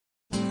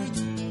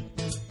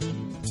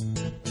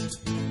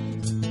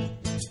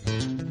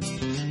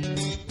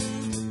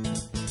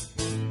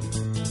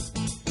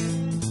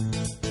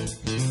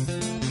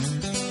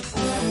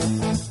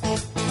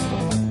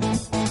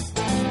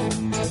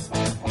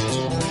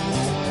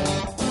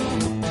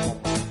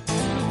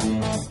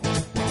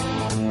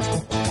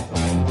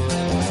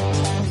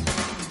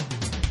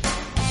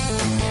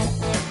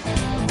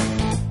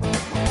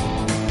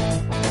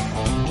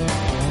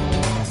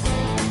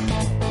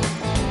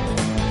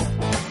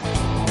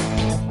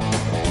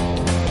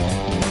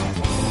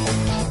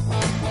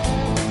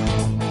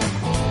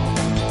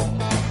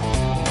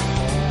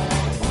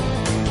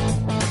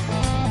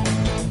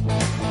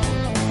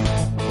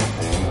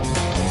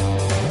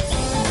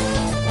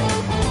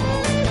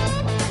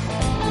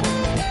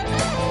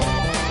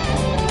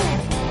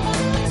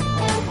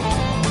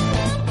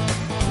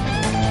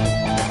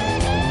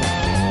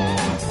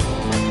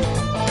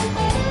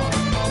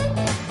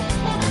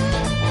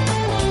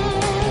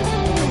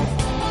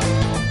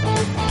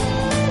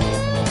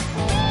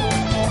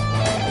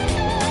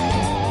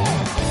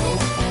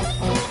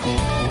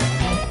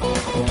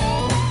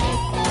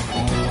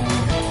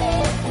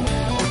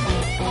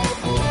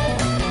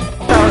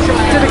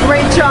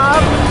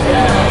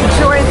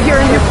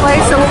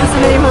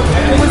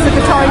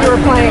were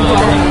playing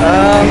today?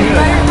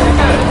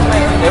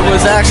 It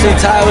was actually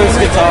Tyler's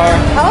guitar.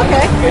 Oh,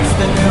 okay. It's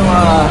the new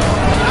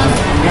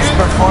his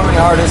Performing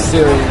Artist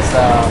series.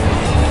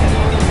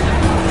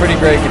 Pretty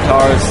great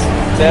guitars.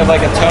 They have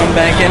like a tone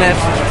bank in it,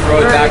 throw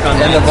it back on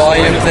and the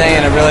volume thing,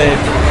 and it really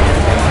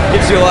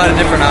gives you a lot of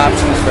different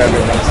options for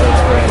everything. So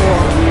it's great.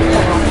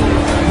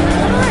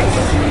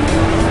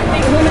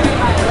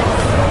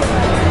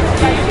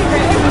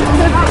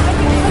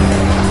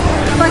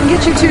 If I can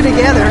get you two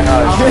together.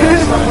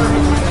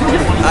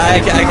 I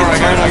can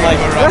turn them like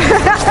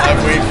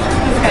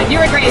You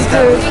were great.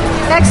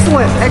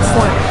 Excellent,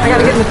 excellent. I got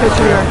to get in the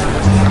picture here.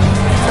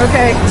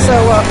 Okay, so,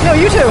 no,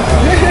 you too.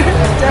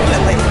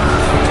 Definitely.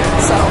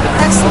 So,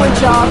 excellent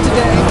job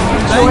today.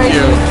 Thank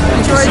you.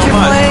 Enjoyed so you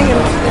much. playing, and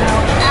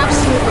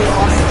absolutely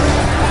awesome.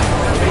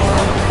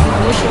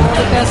 I wish you all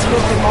the best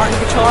with the Martin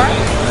guitar.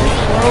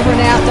 We're over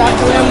now at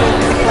Dr. M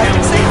with the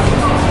Eclectic Sound.